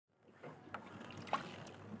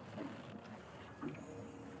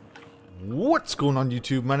What's going on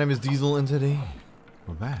YouTube? My name is Diesel and today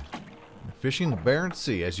we're back fishing the Barents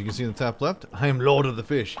Sea. As you can see in the top left, I am Lord of the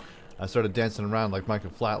Fish. I started dancing around like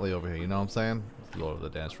Michael Flatley over here, you know what I'm saying? It's the Lord of the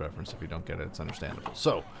Dance reference. If you don't get it, it's understandable.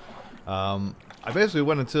 So, I basically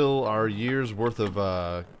went until our year's worth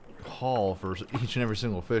of haul for each and every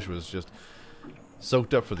single fish was just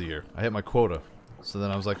soaked up for the year. I hit my quota. So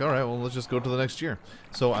then I was like, alright, well let's just go to the next year.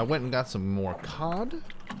 So I went and got some more cod.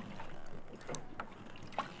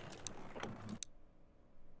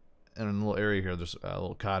 And in a little area here, there's a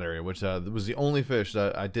little cod area, which was the only fish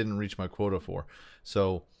that I didn't reach my quota for.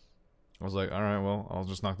 So I was like, alright, well, I'll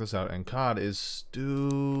just knock this out. And cod is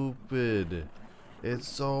stupid. It's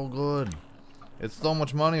so good. It's so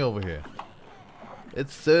much money over here.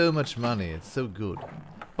 It's so much money. It's so good.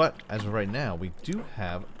 But as of right now, we do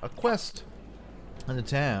have a quest. In the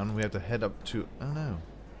town, we have to head up to... Oh no.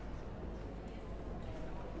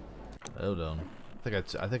 Hold on. I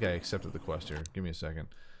think I accepted the quest here. Give me a second.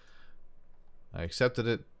 I accepted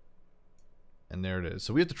it, and there it is.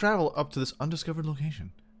 So we have to travel up to this undiscovered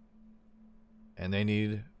location. And they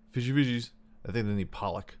need fishy fishies. I think they need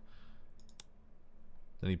pollock.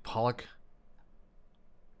 They need pollock.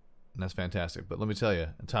 And that's fantastic. But let me tell you,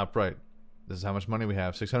 in top right, this is how much money we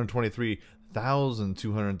have.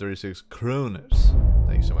 623,236 kroners.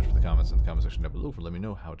 Thank you so much for the comments in the comment section down below for letting me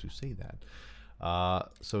know how to say that.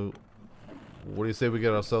 So... what do you say we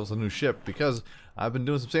get ourselves a new ship? Because I've been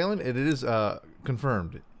doing some sailing, and it is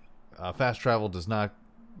confirmed. Fast travel does not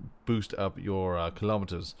boost up your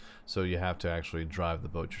kilometers, so you have to actually drive the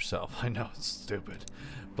boat yourself. I know, it's stupid,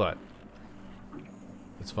 but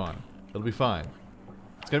it's fine. It'll be fine.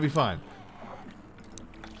 It's gonna be fine.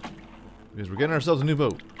 Because we're getting ourselves a new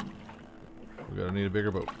boat. We're gonna need a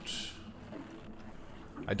bigger boat.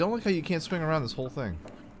 I don't like how you can't swing around this whole thing.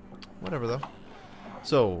 Whatever, though.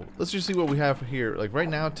 So, let's just see what we have here. Like, right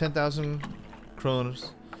now, 10,000 kroners.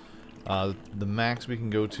 The max we can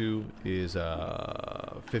go to is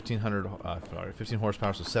 15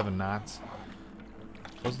 horsepower, so 7 knots.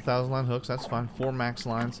 Those 1,000 line hooks, that's fine. 4 max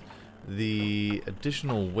lines. The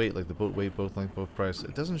additional weight, like the boat weight, boat length, boat price,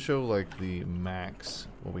 it doesn't show, like, the max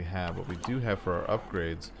what we have. What we do have for our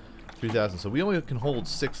upgrades, 3,000. So, we only can hold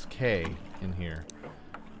 6K in here.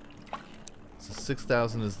 So,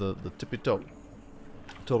 6,000 is the tippy top.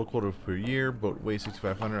 Total quota per year, boat weight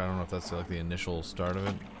 6,500. I don't know if that's like the initial start of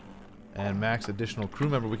it. And max additional crew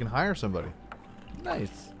member. We can hire somebody.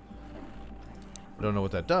 Nice. I don't know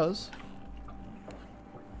what that does,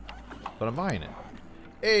 but I'm buying it.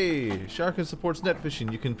 Hey, Sharkin supports net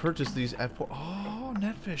fishing. You can purchase these at oh,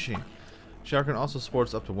 net fishing. Sharkin also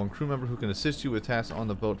supports up to 1 crew member who can assist you with tasks on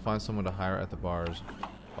the boat. Find someone to hire at the bars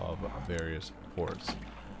of various ports.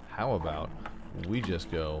 How about we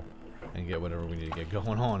just go and get whatever we need to get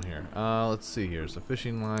going on here. Let's see here. So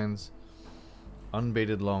fishing lines,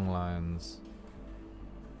 unbaited long lines.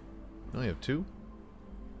 We only have 2.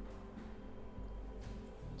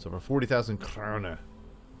 So for 40,000 krona,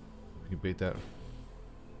 we can bait that.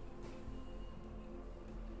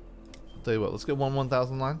 I'll tell you what. Let's get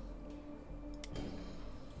 1,000 line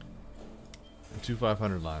and 2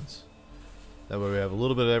 500 lines. That way we have a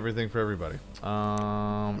little bit of everything for everybody.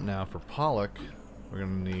 Now for pollock, we're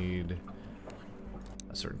going to need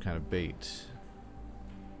a certain kind of bait.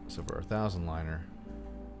 So for our 1,000 liner,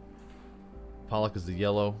 pollock is the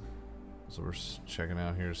yellow. So we're checking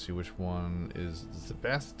out here to see which one is the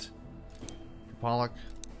best for pollock.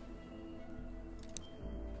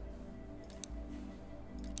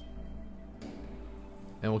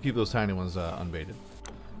 And we'll keep those tiny ones unbaited.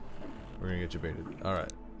 We're going to get you baited.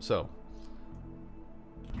 Alright, so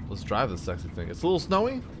let's drive this sexy thing. It's a little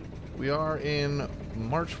snowy. We are in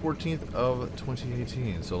March 14th of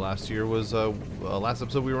 2018. So last year was, last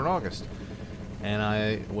episode we were in August. And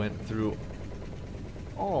I went through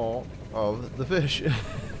all of the fish.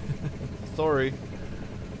 Sorry.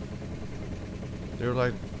 They were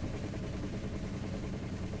like,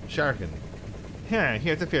 Sharkin. Yeah,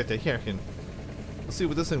 here's the Sharkin. Let's see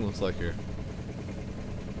what this thing looks like here.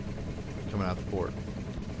 Coming out the port.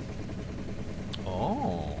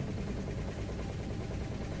 Oh.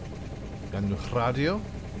 Got a new radio.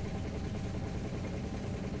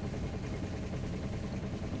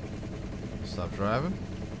 Stop driving.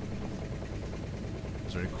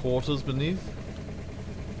 Is there any quarters beneath?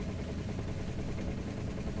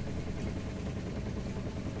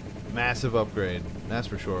 Massive upgrade, that's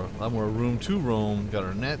for sure. A lot more room to roam. Got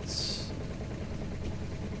our nets.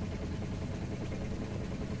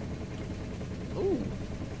 Ooh.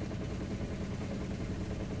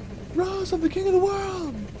 Ross, I'm the king of the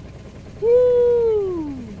world!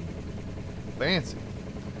 Woo! Fancy.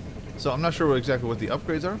 So I'm not sure exactly what the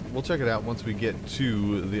upgrades are. We'll check it out once we get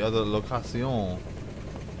to the other location,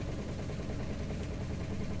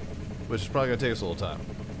 which is probably going to take us a little time.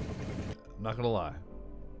 I'm not going to lie.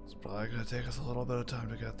 It's probably going to take us a little bit of time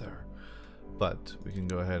to get there. But we can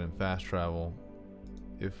go ahead and fast travel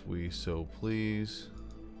if we so please.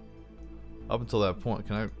 Up until that point,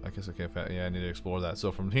 can I guess I can't, yeah, I need to explore that.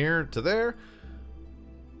 So from here to there,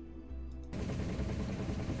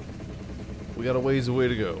 we got a ways away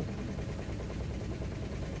to go.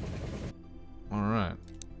 Alright.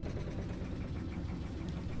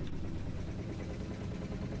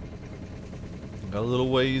 Got a little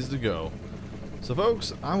ways to go. So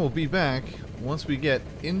folks, I will be back once we get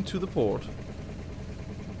into the port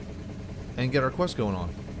and get our quest going on.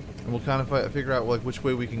 And we'll kind of figure out like which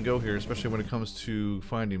way we can go here, especially when it comes to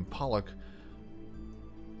finding pollock.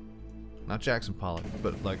 Not Jackson pollock,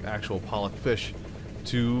 but like actual pollock fish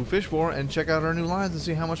to fish for and check out our new lines and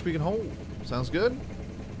see how much we can hold. Sounds good?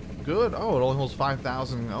 Good. Oh, it only holds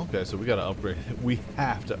 5,000. Okay, so we gotta upgrade it. We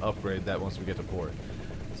have to upgrade that once we get to port.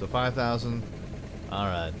 So 5,000.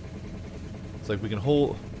 Alright. It's like we can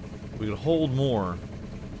hold more.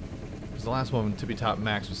 Because the last one, tippy top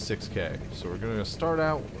max was 6K. So we're gonna start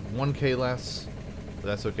out with 1K less. But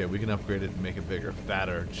that's okay. We can upgrade it and make it bigger,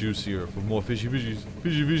 fatter, juicier for more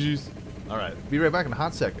fishies. Alright, be right back in a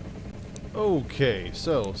hot second. Okay,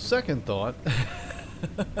 so second thought.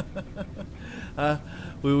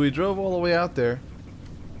 We drove all the way out there.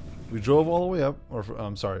 We drove all the way up, or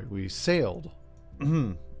I'm sorry, we sailed.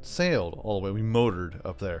 Sailed all the way. We motored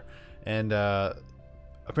up there, and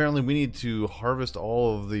apparently we need to harvest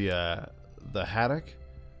all of the haddock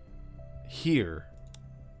here,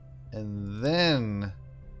 and then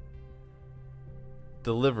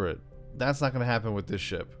deliver it. That's not going to happen with this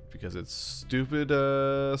ship because it's stupid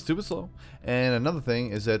slow. And another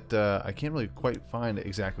thing is that I can't really quite find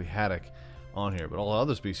exactly haddock on here, but all the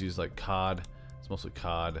other species like cod, it's mostly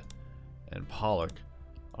cod, and pollock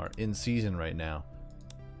are in season right now.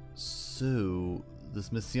 So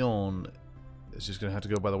this mission is just gonna have to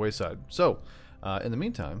go by the wayside. So in the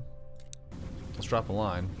meantime, let's drop a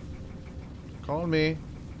line. Call on me,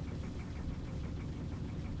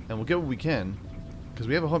 and we'll get what we can, because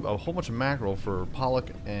we have a whole bunch of mackerel for pollock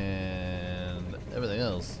and everything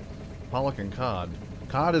else. Pollock and cod.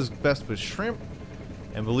 Cod is best with shrimp.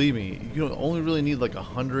 And believe me, you only really need like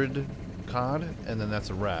 100 cod, and then that's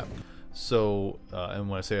a wrap. So, and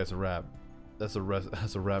when I say that's a wrap, that's a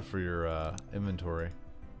wrap for your inventory.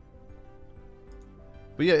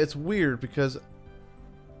 But yeah, it's weird because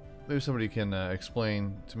maybe somebody can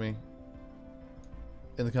explain to me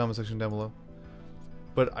in the comment section down below.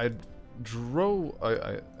 But I flew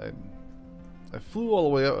all the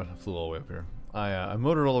way up. I flew all the way up here. I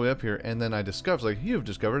motored all the way up here, and then I discovered, like, you have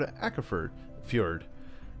discovered an aquifer fjord.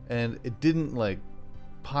 And it didn't like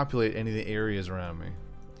populate any of the areas around me.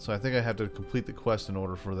 So I think I have to complete the quest in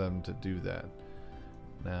order for them to do that.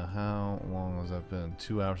 Now, how long has that been?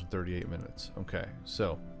 2 hours and 38 minutes. Okay,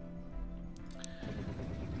 so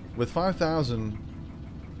with 5,000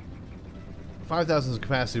 is the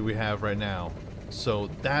capacity we have right now. So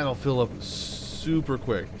that'll fill up super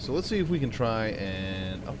quick. So let's see if we can try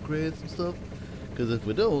and upgrade some stuff. Because if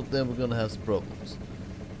we don't, then we're gonna have some problems.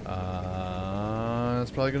 It's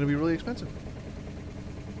probably going to be really expensive.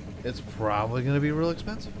 It's probably going to be real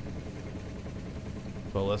expensive.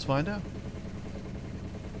 But let's find out.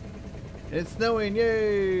 It's snowing,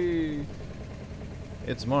 yay!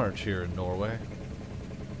 It's March here in Norway.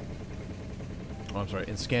 Oh, I'm sorry,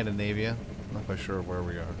 in Scandinavia. I'm not quite sure where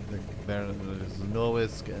we are. I think there is Norway,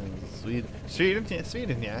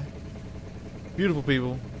 Sweden, yeah. Beautiful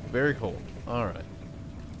people, very cold. Alright.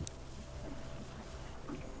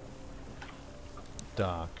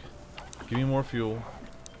 Dock. Give me more fuel.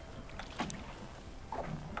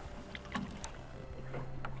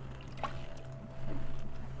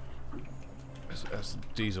 That's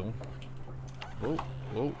diesel. Whoa,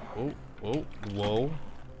 whoa, whoa, whoa, whoa,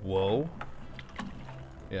 whoa.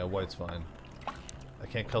 Yeah, white's fine. I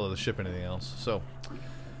can't color the ship anything else. So,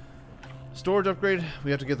 storage upgrade.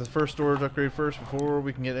 We have to get the first storage upgrade first before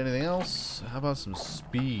we can get anything else. How about some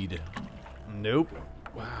speed? Nope.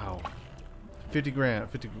 Wow. 50 grand,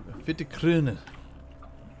 50 kroner.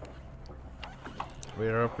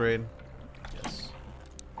 Radar upgrade. Yes.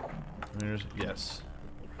 Meters. Yes.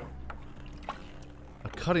 A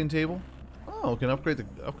cutting table. Oh, can upgrade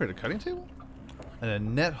a cutting table? And a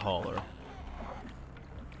net hauler.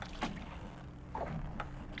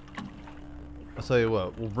 I'll tell you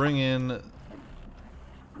what, we'll bring in...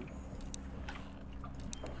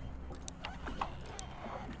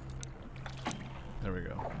 There we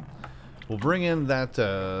go. We'll bring in that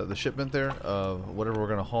the shipment there of whatever we're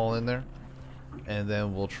gonna haul in there, and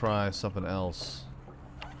then we'll try something else.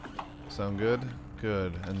 Sound good?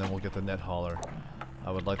 Good. And then we'll get the net hauler.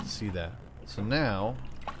 I would like to see that. So now,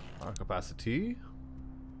 our capacity.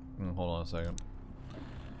 Hold on a second,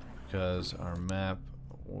 because our map.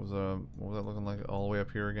 What was that looking like all the way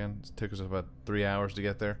up here again? It took us about 3 hours to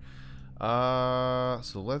get there.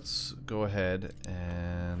 So let's go ahead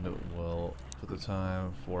and we'll put the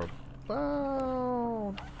time for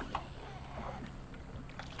about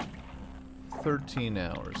 13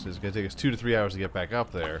 hours. It's going to take us 2 to 3 hours to get back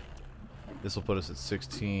up there. This will put us at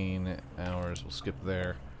 16 hours. We'll skip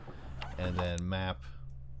there. And then map.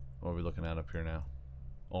 What are we looking at up here now?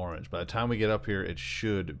 Orange. By the time we get up here, it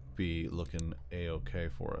should be looking a-okay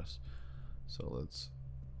for us. So let's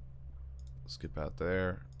skip out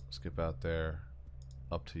there, skip out there,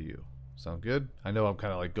 up to you. Sound good? I know I'm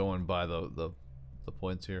kind of like going by the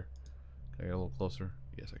points here. Can I get a little closer?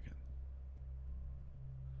 Yes, I can.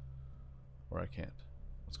 Or I can't.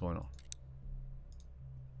 What's going on?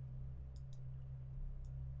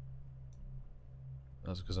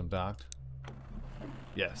 That's because I'm docked?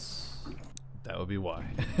 Yes. That would be why.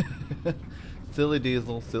 Silly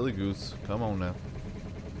Diesel, silly goose. Come on now.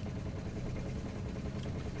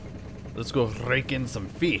 Let's go rake in some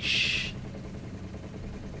fish.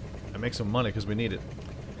 And make some money because we need it.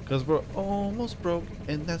 Because we're almost broke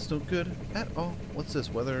and that's no good at all. What's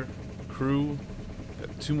this? Weather, crew.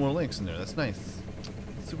 Got 2 more links in there. That's nice.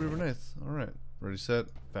 Super nice. Alright. Ready, set,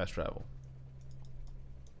 fast travel.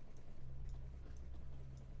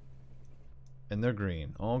 And they're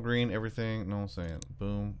green. All green, everything. No one's saying.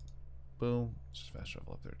 Boom. Boom. Just fast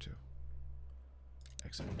travel up there, too.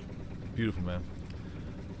 Excellent. Beautiful, man.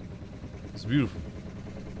 It's beautiful.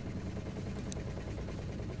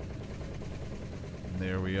 And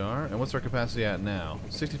there we are. And what's our capacity at now?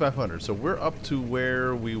 6,500. So we're up to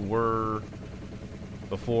where we were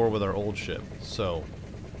before with our old ship. So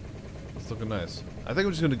it's looking nice. I think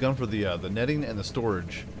I'm just going to gun for the netting and the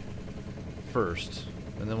storage first.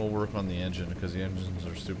 And then we'll work on the engine because the engines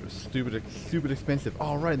are stupid expensive.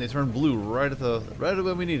 All right, and they turned blue right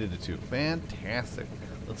when we needed it to. Fantastic.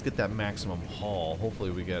 Let's get that maximum haul.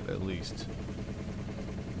 Hopefully, we get at least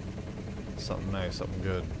something nice, something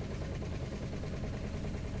good.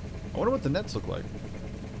 I wonder what the nets look like.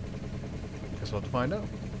 Guess we'll have to find out.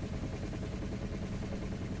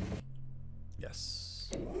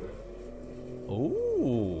 Yes.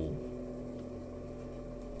 Oh.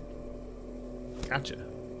 Gotcha.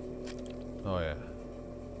 Oh yeah.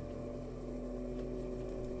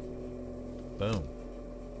 Boom.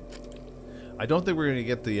 I don't think we're gonna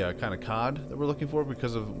get the kind of cod that we're looking for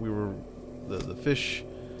because of the fish,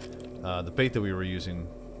 the bait that we were using.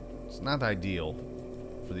 It's not ideal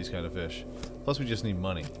for these kind of fish. Plus, we just need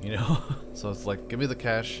money, you know. So it's like, give me the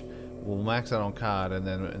cash. We'll max out on cod, and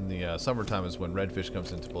then in the summertime is when redfish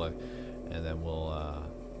comes into play, and then we'll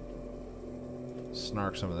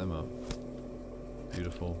snark some of them up.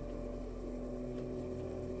 Beautiful.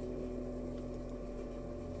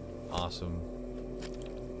 Awesome.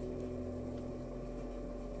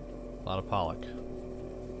 A lot of pollock.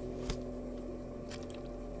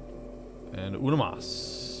 And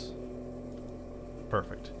unamas.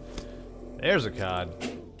 Perfect. There's a cod.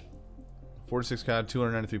 46 cod,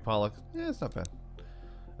 293 pollock. Yeah, it's not bad.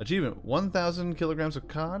 Achievement, 1,000 kilograms of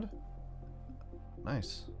cod.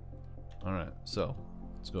 Nice. Alright, so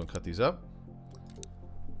let's go and cut these up.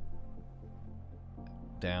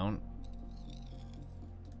 Down.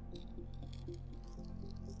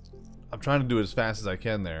 I'm trying to do it as fast as I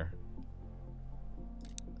can there.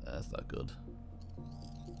 That's not good.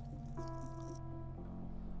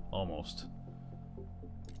 Almost.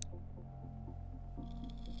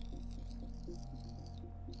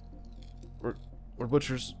 We're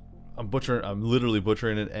butchers. I'm literally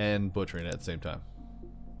butchering it and butchering it at the same time.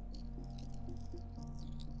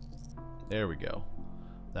 There we go.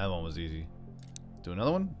 That one was easy. Do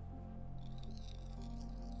another one?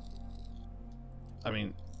 I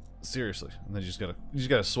mean, seriously. And then you just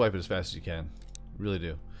gotta swipe it as fast as you can. Really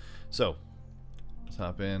do. So, let's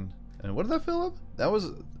hop in. And what did that fill up? That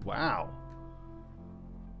was, wow.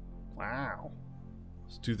 Wow.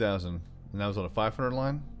 It's 2,000. And that was on a 500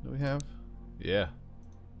 line that we have? Yeah.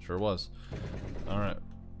 Sure was. Alright.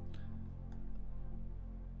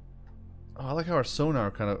 Oh, I like how our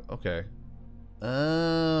sonar kind of, okay.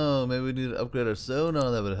 Oh, maybe we need to upgrade our sonar.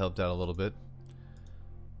 That would have helped out a little bit.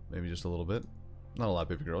 Maybe just a little bit. Not a lot,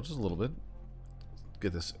 baby girl. Just a little bit.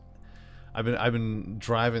 Get this. I've been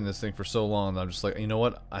driving this thing for so long that I'm just like, you know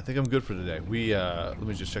what? I think I'm good for today. We let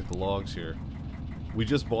me just check the logs here. We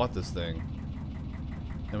just bought this thing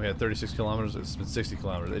and we had 36 kilometers. It's been 60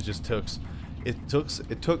 kilometers.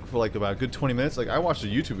 It took for like about a good 20 minutes. Like, I watched a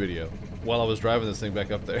YouTube video while I was driving this thing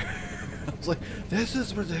back up there. I was like, this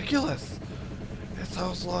is ridiculous. It's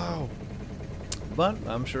so slow. But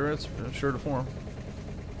I'm sure it's sure to form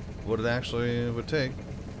what it actually would take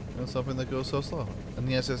on something that goes so slow. And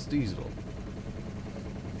the SS Diesel.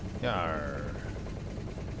 Yarr.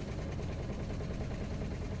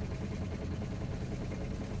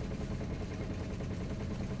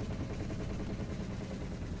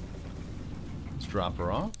 Let's drop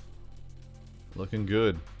her off. Looking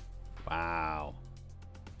good. Wow.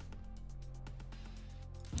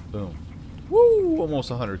 Boom. Woo!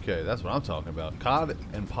 Almost 100K. That's what I'm talking about. Cod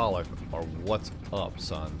and pollock are what's up,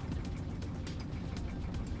 son.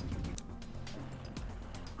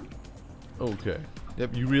 Okay.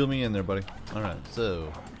 Yep, you reel me in there, buddy. Alright,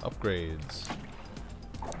 so, upgrades.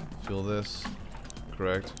 Fill this.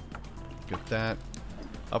 Correct. Get that.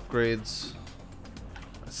 Upgrades.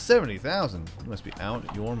 70,000. You must be out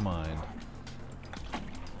your mind.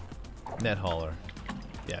 Net hauler.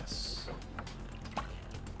 Yes.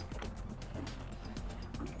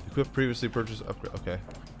 Equip previously purchased upgrade. Okay.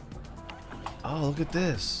 Oh, look at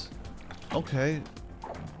this. Okay.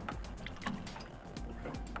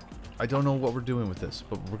 I don't know what we're doing with this,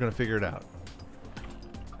 but we're gonna figure it out.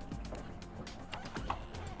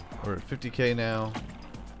 We're at 50K now.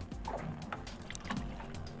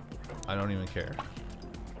 I don't even care.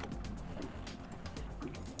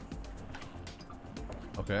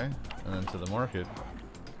 Okay, and then to the market.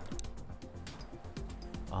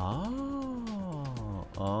 Oh.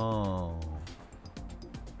 Oh.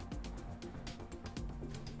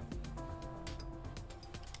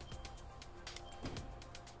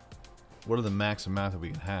 What are the max amount that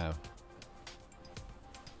we can have?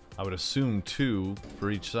 I would assume 2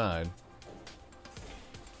 for each side.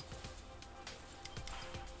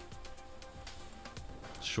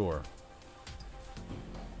 Sure.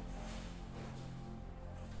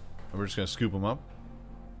 And we're just gonna scoop them up.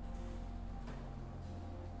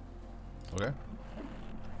 Okay.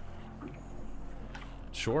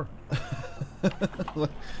 Sure.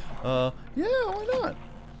 Yeah, why not?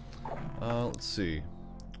 Let's see.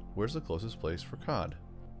 Where's the closest place for cod?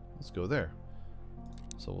 Let's go there.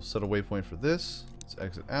 So we'll set a waypoint for this. Let's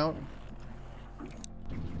exit out.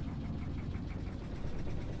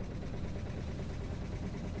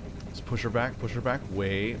 Let's push her back,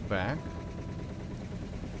 way back.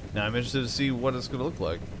 Now I'm interested to see what it's going to look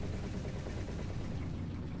like.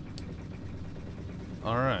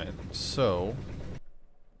 Alright, so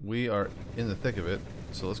we are in the thick of it.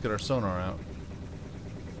 So let's get our sonar out.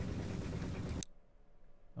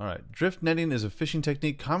 Alright, drift netting is a fishing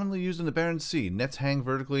technique commonly used in the Barents Sea. Nets hang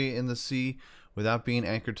vertically in the sea without being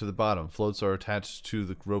anchored to the bottom. Floats are attached to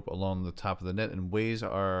the rope along the top of the net, and weights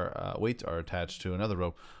are attached to another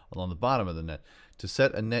rope along the bottom of the net. To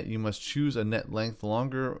set a net, you must choose a net length.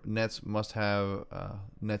 Longer nets must have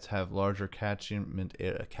larger catchment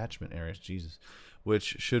areas. Jesus.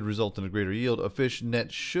 Which should result in a greater yield. A fish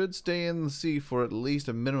net should stay in the sea for at least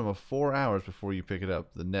a minimum of 4 hours before you pick it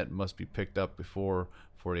up. The net must be picked up before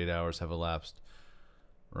 48 hours have elapsed.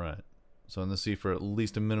 Right. So in the sea for at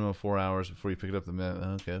least a minimum of 4 hours before you pick it up.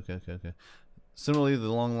 Okay. Similarly, the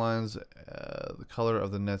long lines, the color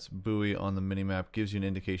of the net's buoy on the mini-map gives you an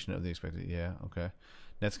indication of the expected. Yeah, okay.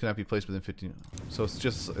 Nets cannot be placed within 15. So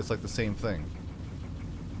it's like the same thing.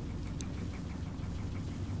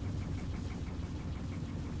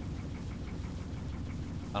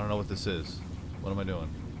 I don't know what this is. What am I doing?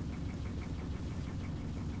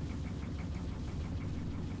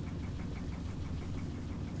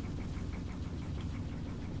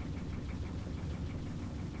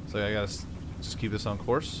 So I gotta just keep this on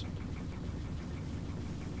course.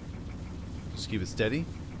 Just keep it steady.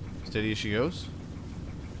 Steady as she goes.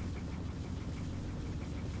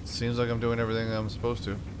 Seems like I'm doing everything I'm supposed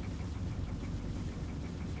to.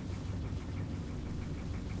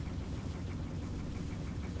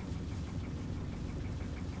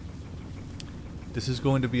 This is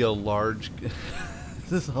going to be a large...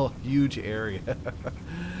 this is a huge area.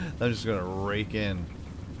 I'm just going to rake in.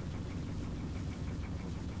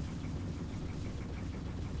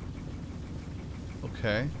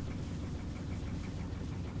 Okay.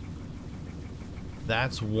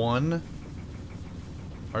 That's one?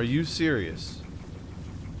 Are you serious?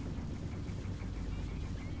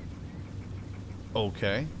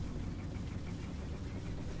 Okay.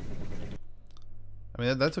 I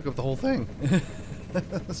mean, that took up the whole thing.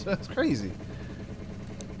 That's crazy.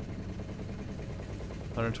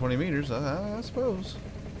 120 meters, I suppose.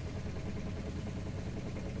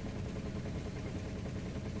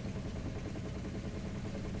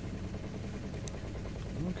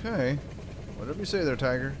 Okay. Whatever you say there,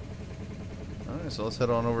 Tiger. Alright, so let's head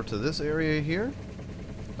on over to this area here.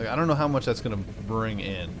 Like, I don't know how much that's going to bring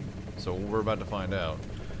in. So we're about to find out.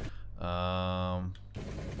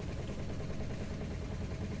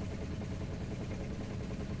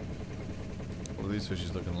 What are these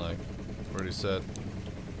fishies looking like? Already set.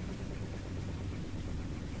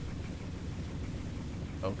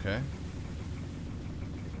 Okay.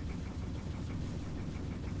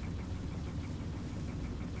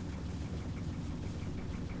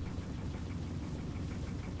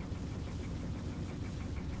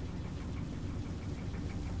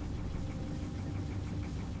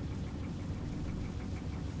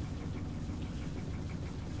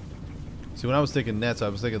 See, when I was thinking nets, I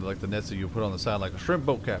was thinking like the nets that you put on the side, like a shrimp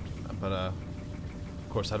boat captain. But, of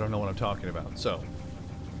course, I don't know what I'm talking about. So,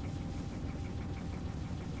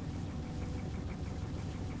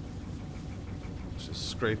 let's just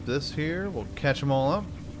scrape this here. We'll catch them all up.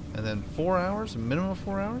 And then 4 hours, a minimum of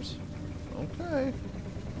 4 hours? Okay.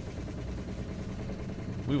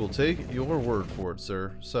 We will take your word for it,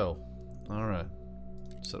 sir. So, alright.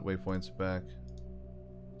 Set waypoints back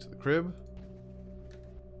to the crib.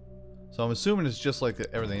 So I'm assuming it's just like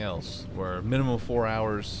everything else, where minimum of 4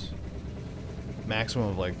 hours, maximum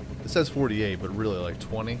of like, it says 48, but really like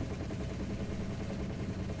 20.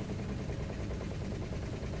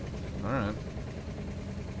 Alright.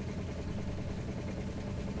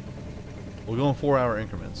 We'll go in 4-hour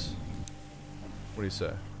increments. What do you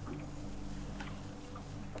say?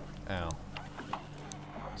 Ow.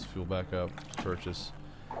 Let's fuel back up. Purchase.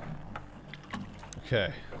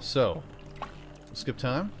 Okay, so skip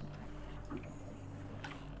time.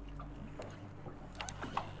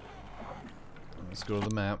 Let's go to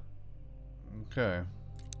the map. Okay.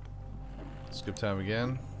 Skip time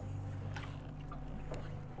again.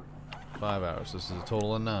 5 hours. This is a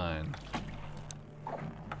total of 9.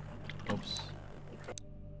 Oops.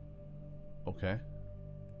 Okay.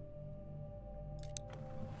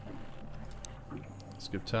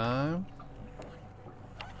 Skip time.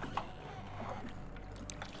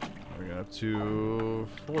 We're going up to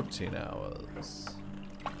 14 hours.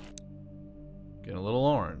 Getting a little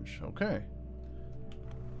orange. Okay.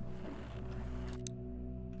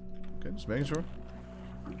 Okay, just making sure.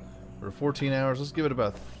 For 14 hours, let's give it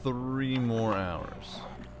about 3 more hours.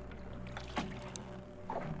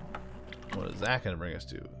 What is that going to bring us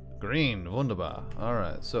to? Green, wunderbar.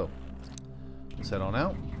 Alright, so let's head on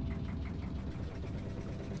out.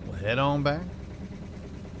 We'll head on back.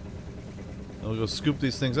 And we'll go scoop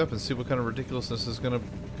these things up and see what kind of ridiculousness is gonna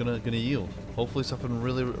yield. Hopefully something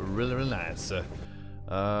really nice.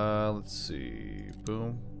 Let's see.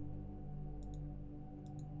 Boom.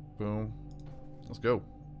 Boom. Let's go.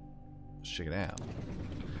 Let's check it out.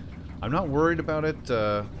 I'm not worried about it.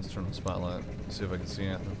 Let's turn on the spotlight. See if I can see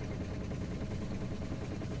anything.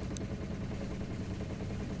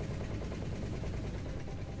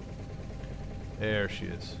 There she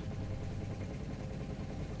is.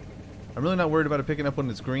 I'm really not worried about it picking up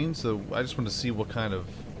when it's green, so I just want to see what kind of,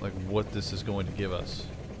 like, what this is going to give us.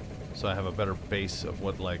 So I have a better base of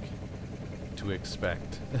what, like, to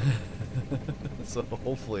expect. So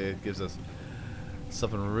hopefully it gives us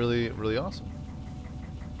something really awesome.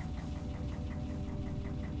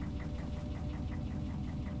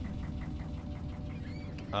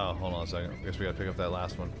 Oh, hold on a second. I guess we gotta pick up that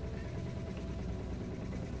last one.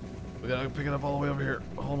 We gotta pick it up all the way over here.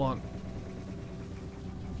 Hold on.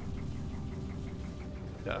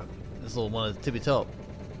 Yeah, this little one is tippy top.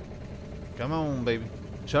 Come on, baby.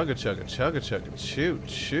 Chugga chugga, chugga chugga, shoot,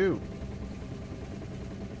 shoot.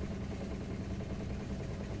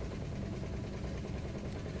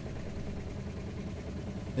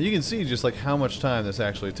 And you can see just like how much time this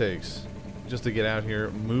actually takes just to get out here,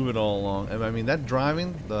 move it all along. And I mean, that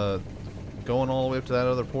driving, going all the way up to that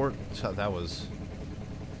other port, that was...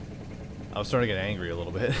 I was starting to get angry a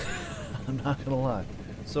little bit. I'm not gonna lie.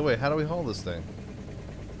 So wait, how do we haul this thing?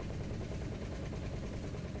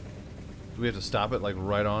 Do we have to stop it like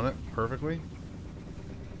right on it perfectly?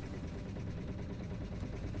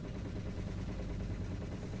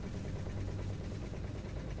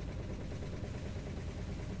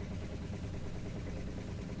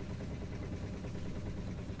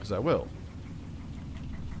 Because I will.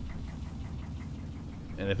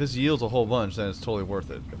 And if this yields a whole bunch, then it's totally worth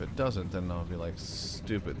it. If it doesn't, then I'll be like,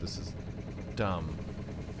 stupid, this is dumb.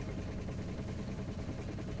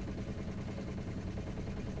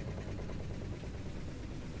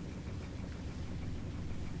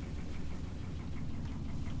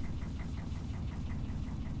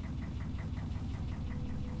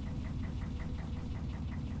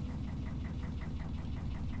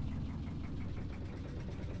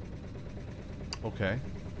 Okay.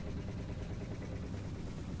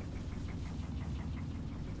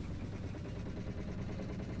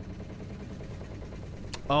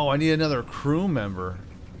 Oh, I need another crew member.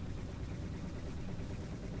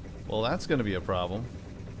 Well, that's going to be a problem.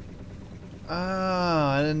 Oh,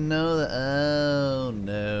 I didn't know that. Oh,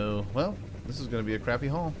 no. Well, this is going to be a crappy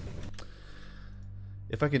haul.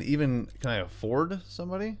 If I could even... Can I afford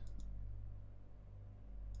somebody?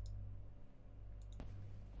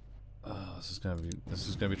 Oh, this is going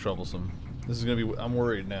to be troublesome. This is going to be... I'm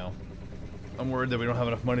worried now. I'm worried that we don't have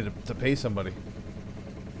enough money to pay somebody.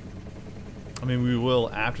 I mean, we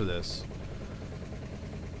will after this.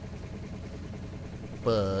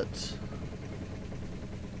 But...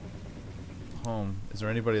 Home. Is there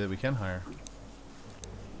anybody that we can hire?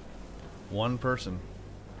 One person.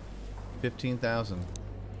 15,000.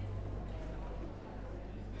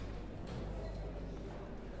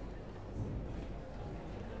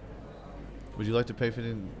 Would you like to pay for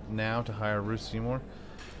it now to hire Ruth Seymour?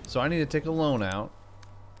 So I need to take a loan out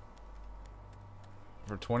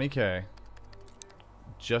for 20K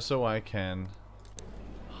just so I can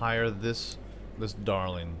hire this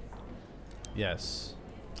darling. Yes.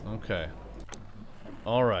 Okay.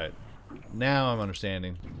 All right. Now I'm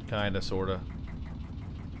understanding. Kinda, sorta.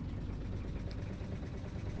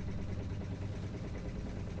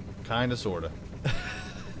 Kinda, sorta.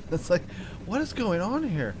 It's like, what is going on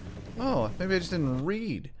here? Oh, maybe I just didn't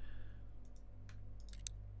read.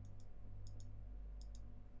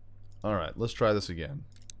 Alright, let's try this again.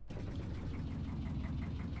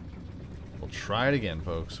 We'll try it again,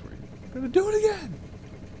 folks. We're gonna do it again!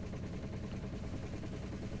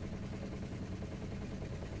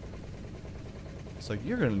 It's like,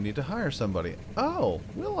 you're gonna need to hire somebody. Oh,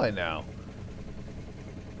 will I now?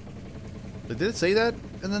 Did it say that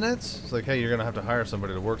in the nets? It's like, hey, you're gonna have to hire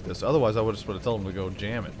somebody to work this. Otherwise, I would just would have told them to go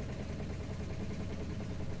jam it.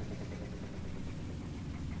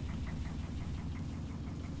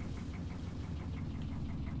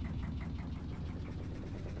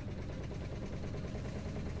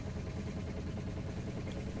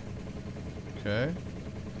 Okay.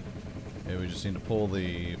 Maybe we just need to pull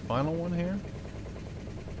the final one here.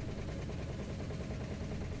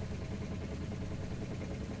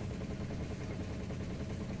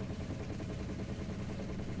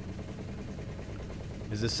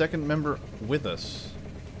 Is the second member with us?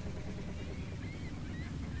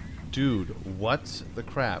 Dude, what the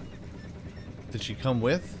crap? Did she come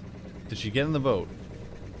with? Did she get in the boat?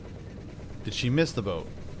 Did she miss the boat?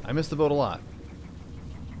 I missed the boat a lot.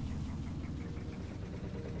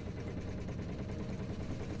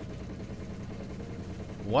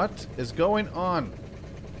 What is going on?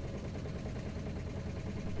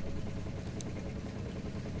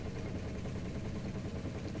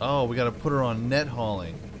 Oh, we gotta put her on net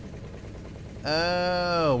hauling.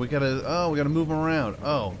 Oh, we gotta move them around.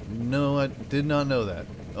 Oh, no, I did not know that.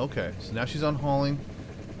 Okay, so now she's on hauling.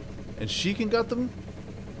 And she can gut them?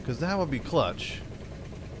 Because that would be clutch.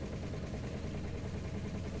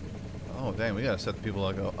 Oh, dang, we gotta set the people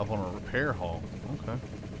like up on a repair haul. Okay.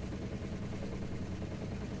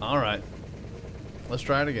 Alright. Let's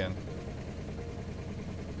try it again.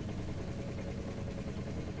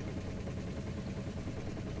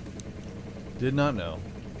 Did not know.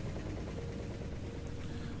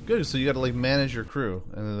 Good, so you gotta like manage your crew,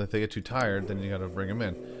 and then if they get too tired, then you gotta bring them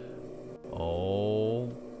in. Oh,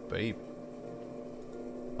 babe.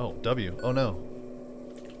 Oh, W. Oh no.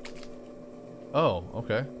 Oh,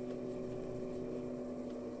 okay.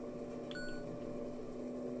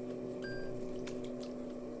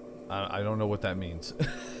 I don't know what that means.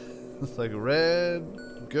 It's like red,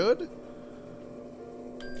 good?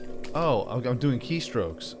 Oh, I'm doing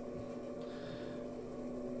keystrokes.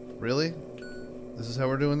 Really? This is how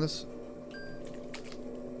we're doing this?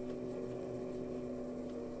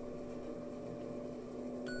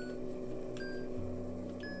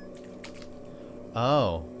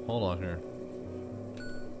 Oh, hold on here.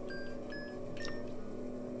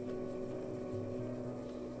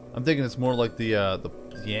 I'm thinking it's more like the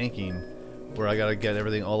yanking, where I gotta get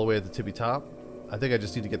everything all the way at the tippy top. I think I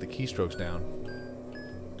just need to get the keystrokes down.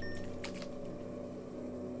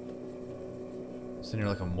 Sitting here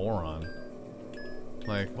like a moron.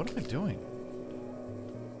 Like, what am I doing?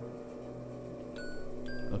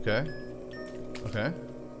 Okay. Okay.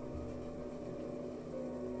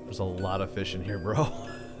 There's a lot of fish in here, bro.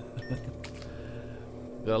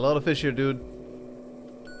 Got a lot of fish here, dude.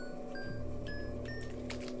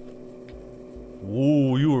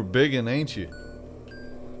 Ooh, you were biggin', ain't you?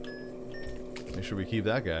 Make sure we keep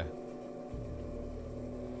that guy.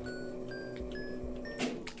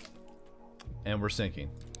 And we're sinking.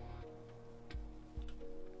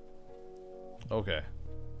 Okay.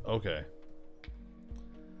 Okay.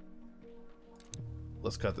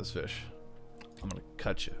 Let's cut this fish. I'm gonna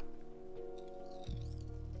cut you.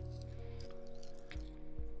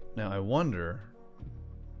 Now I wonder.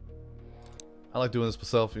 I like doing this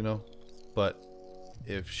myself, you know, but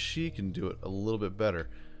if she can do it a little bit better,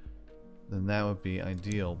 then that would be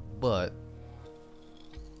ideal. But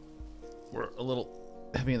we're a little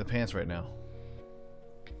heavy in the pants right now.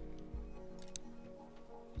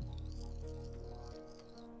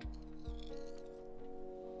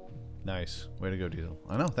 Nice. Way to go, Diesel.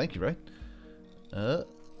 I know, thank you, right?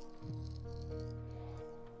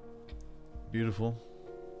 Beautiful.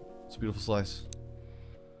 It's a beautiful slice.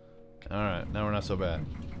 Alright, now we're not so bad.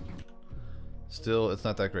 Still, it's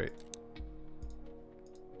not that great.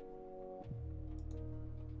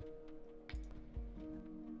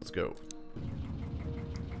 Let's go.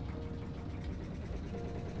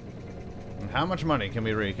 And how much money can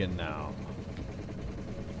we rake in now?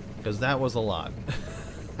 Because that was a lot.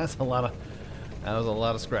 That was a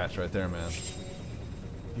lot of scratch right there, man.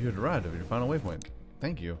 You had arrived at your final waypoint.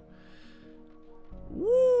 Thank you.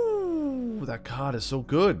 Woo! That cod is so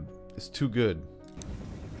good. It's too good.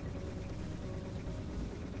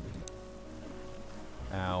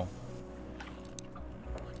 Ow.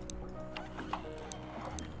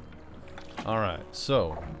 Alright,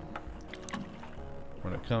 so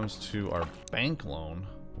when it comes to our bank loan,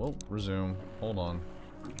 well, resume. Hold on.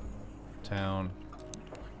 Town.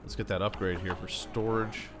 Let's get that upgrade here for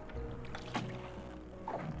storage.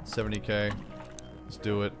 70k. Let's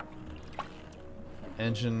do it.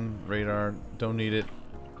 Engine, radar, don't need it.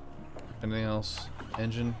 Anything else?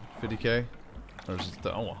 Engine, 50k? Or is it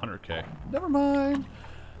the, oh, 100k. Never mind.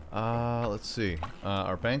 Let's see.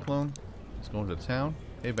 Our bank loan is going to town.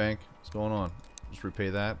 Hey, bank, what's going on? Just repay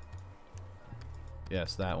that.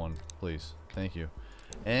 Yes, that one, please. Thank you.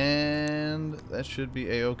 And that should be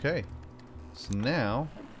a-okay. So now,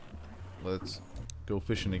 let's go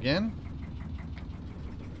fishing again.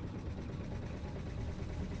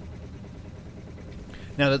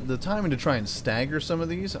 Now, the timing to try and stagger some of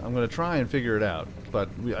these, I'm going to try and figure it out. But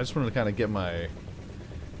I just wanted to kind of get my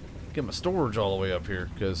storage all the way up here,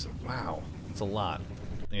 because, wow, it's a lot,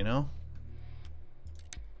 you know?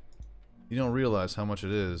 You don't realize how much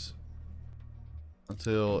it is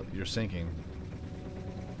until you're sinking.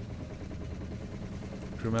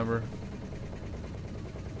 Crew member,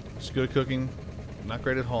 she's good at cooking, not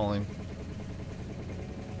great at hauling.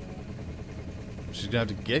 She's gonna have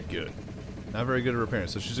to get good. Not very good at repairing,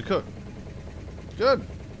 so she's a cook. Good.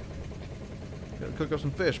 Gotta cook up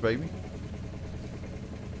some fish, baby.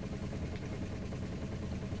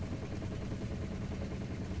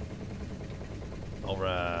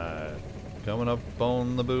 Alright. Coming up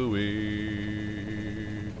on the buoy.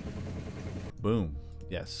 Boom.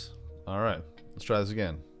 Yes. Alright. Let's try this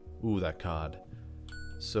again. Ooh, that cod.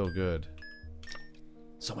 So good.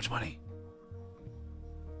 So much money.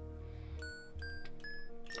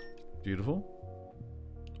 Beautiful.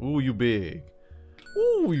 Ooh, you big.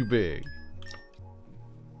 Ooh, you big.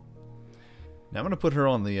 Now I'm going to put her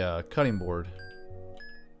on the cutting board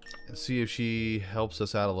and see if she helps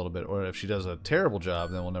us out a little bit. Or if she does a terrible job,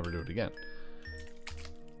 then we'll never do it again.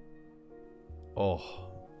 Oh,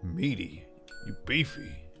 meaty. You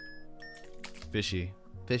beefy. Fishy.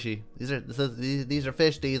 Fishy. These are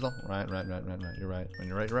fish, Diesel. Right. You're right. When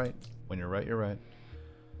you're right, you're right. When you're right, you're right.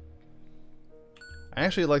 I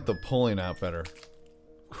actually like the pulling out better.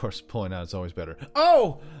 Of course, pulling out is always better.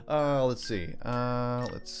 Oh! Let's see.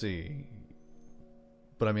 Let's see.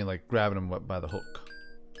 But I mean, like, grabbing them by the hook.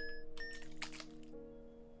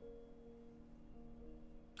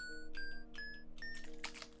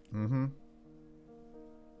 Mm-hmm.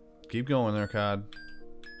 Keep going there, cod.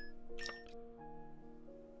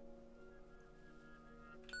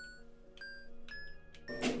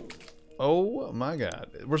 Oh my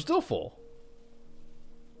god. We're still full.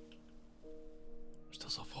 We're still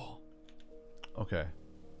so full. Okay.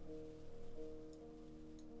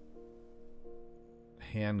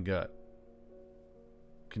 Hand gut.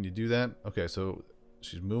 Can you do that? Okay, so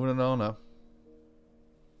she's moving it on up.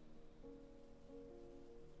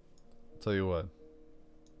 I'll tell you what.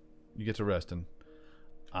 You get to resting.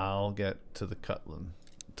 I'll get to the cutting.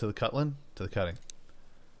 To the cutting? To the cutting.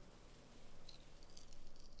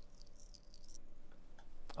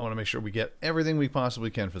 I want to make sure we get everything we possibly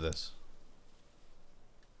can for this.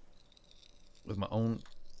 With my own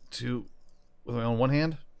one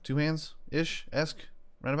hand? 2 hands? Ish? Esque?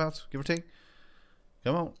 Roundabouts? Give or take?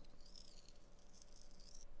 Come on.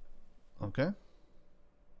 Okay.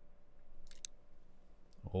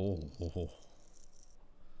 Oh.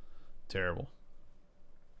 Terrible.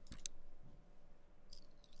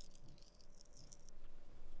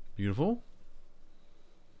 Beautiful.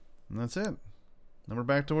 And that's it. Then we're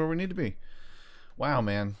back to where we need to be. Wow,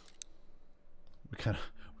 man. We kind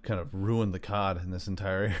of ruined the cod in this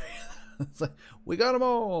entire area. It's like, we got them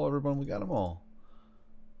all, everyone. We got them all.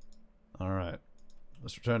 All right.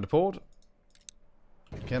 Let's return to port.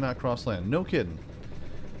 Cannot cross land. No kidding.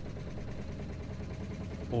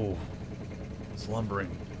 Oh, it's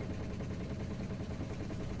lumbering.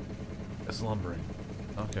 It's lumbering.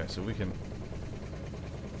 Okay, so we can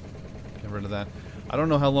get rid of that. I don't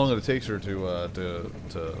know how long it takes her to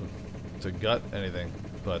gut anything,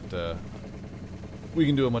 but we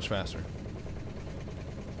can do it much faster.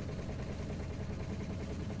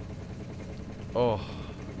 Oh,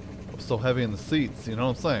 I'm so heavy in the seats. You know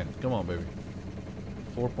what I'm saying? Come on, baby.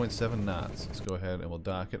 4.7 knots. Let's go ahead and we'll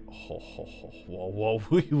dock it. Oh, whoa,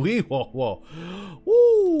 whoa.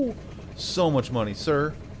 Woo! So much money,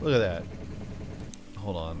 sir. Look at that.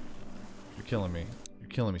 Hold on. You're killing me. You're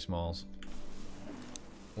killing me, Smalls.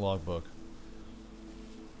 Logbook.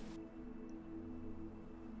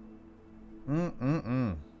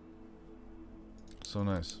 So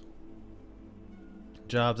nice.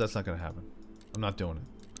 Jobs, that's not going to happen. I'm not doing it.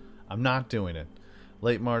 I'm not doing it.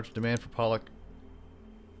 Late March, demand for pollock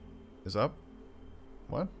is up.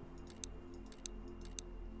 What?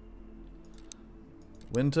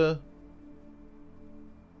 Winter.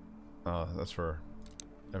 Oh, that's for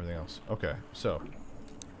everything else. Okay, so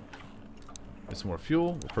get some more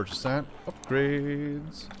fuel. We'll purchase that.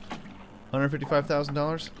 Upgrades.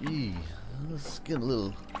 $155,000. Eee, it's getting a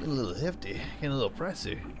little hefty. Getting a little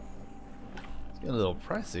pricey. It's getting a little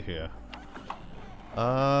pricey here.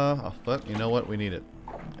 But you know what? We need it.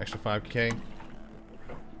 Extra 5K.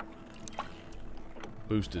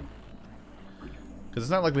 Boosted. Because it's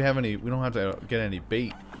not like we have any. We don't have to get any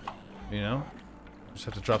bait. You know. We just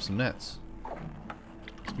have to drop some nets.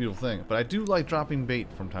 It's a beautiful thing. But I do like dropping bait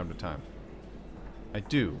from time to time. I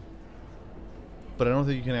do. But I don't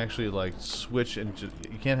think you can actually like switch and you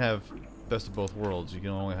can't have best of both worlds. You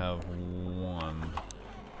can only have one.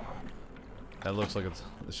 That looks like it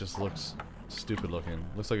just looks stupid looking.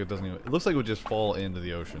 Looks like it doesn't even. It looks like it would just fall into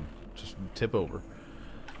the ocean, just tip over.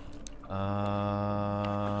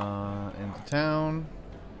 Into town.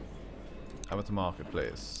 How about the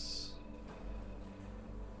marketplace?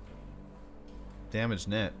 Damaged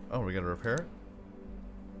net. Oh, we gotta repair it.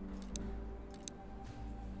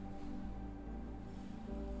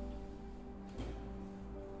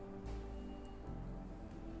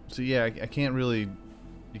 So yeah, I can't really.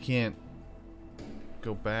 You can't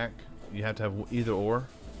go back. You have to have either or.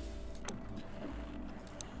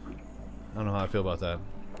 I don't know how I feel about that.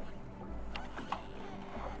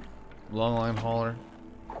 Long line hauler.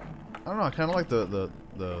 I don't know. I kind of like the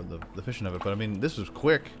fishing of it, but I mean, this was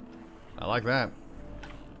quick. I like that.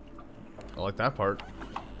 I like that part.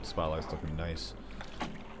 Spotlight's looking nice.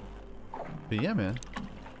 But yeah, man.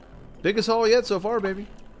 Biggest haul yet so far, baby.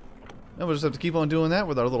 Now we'll just have to keep on doing that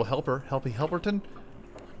with our little helperton.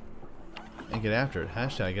 And get after it.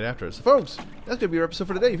 Hashtag get after it. So folks, that's going to be our episode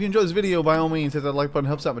for today. If you enjoyed this video, by all means, hit that like button.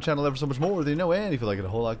 Helps out my channel ever so much more than you know. And if you like it a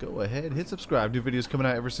whole lot, go ahead, hit subscribe. New videos coming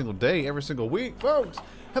out every single day, every single week. Folks,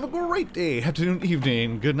 have a great day, afternoon,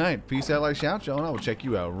 evening, good night. Peace out, like, shout, y'all. And I will check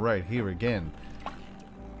you out right here again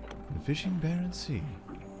in Fishing Barents Sea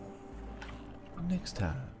next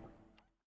time.